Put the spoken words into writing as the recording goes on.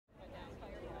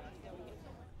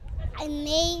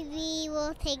Maybe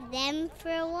we'll take them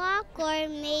for a walk, or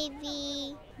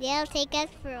maybe they'll take us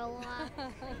for a walk.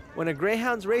 When a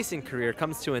Greyhound's racing career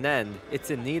comes to an end, it's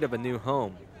in need of a new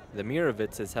home. The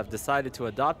Mirovitzes have decided to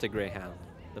adopt a Greyhound,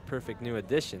 the perfect new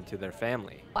addition to their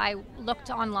family. I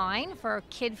looked online for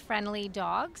kid-friendly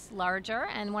dogs, larger,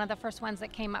 and one of the first ones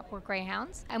that came up were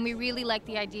Greyhounds. And we really liked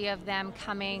the idea of them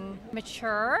coming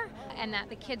mature and that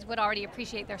the kids would already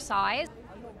appreciate their size.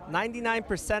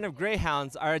 99% of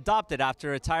Greyhounds are adopted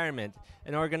after retirement,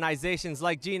 and organizations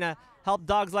like Gina help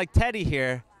dogs like Teddy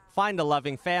here find a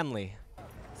loving family.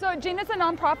 So Gina's a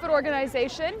nonprofit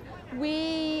organization.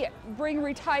 We bring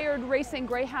retired racing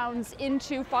greyhounds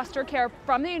into foster care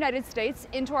from the United States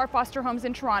into our foster homes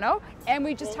in Toronto, and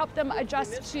we just help them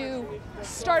adjust to the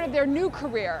start of their new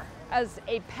career as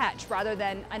a pet rather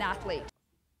than an athlete.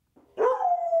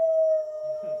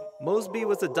 Mosby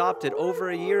was adopted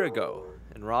over a year ago,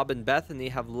 and Rob and Bethany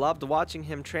have loved watching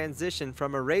him transition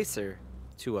from a racer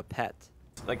to a pet.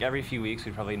 Like every few weeks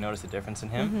we probably notice a difference in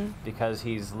him because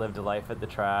he's lived a life at the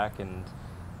track, and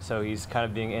so he's kind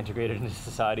of being integrated into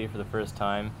society for the first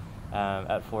time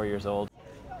at 4 years old.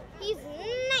 He's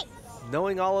nice.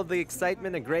 Knowing all of the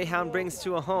excitement a Greyhound brings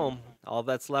to a home, all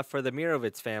that's left for the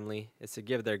Mirovitz family is to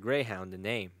give their Greyhound a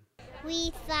name.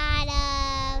 We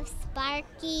thought of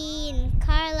Sparky and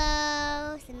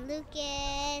Carlos and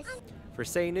Lucas. For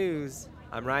Say News,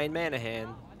 I'm Ryan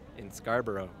Manahan in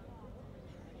Scarborough.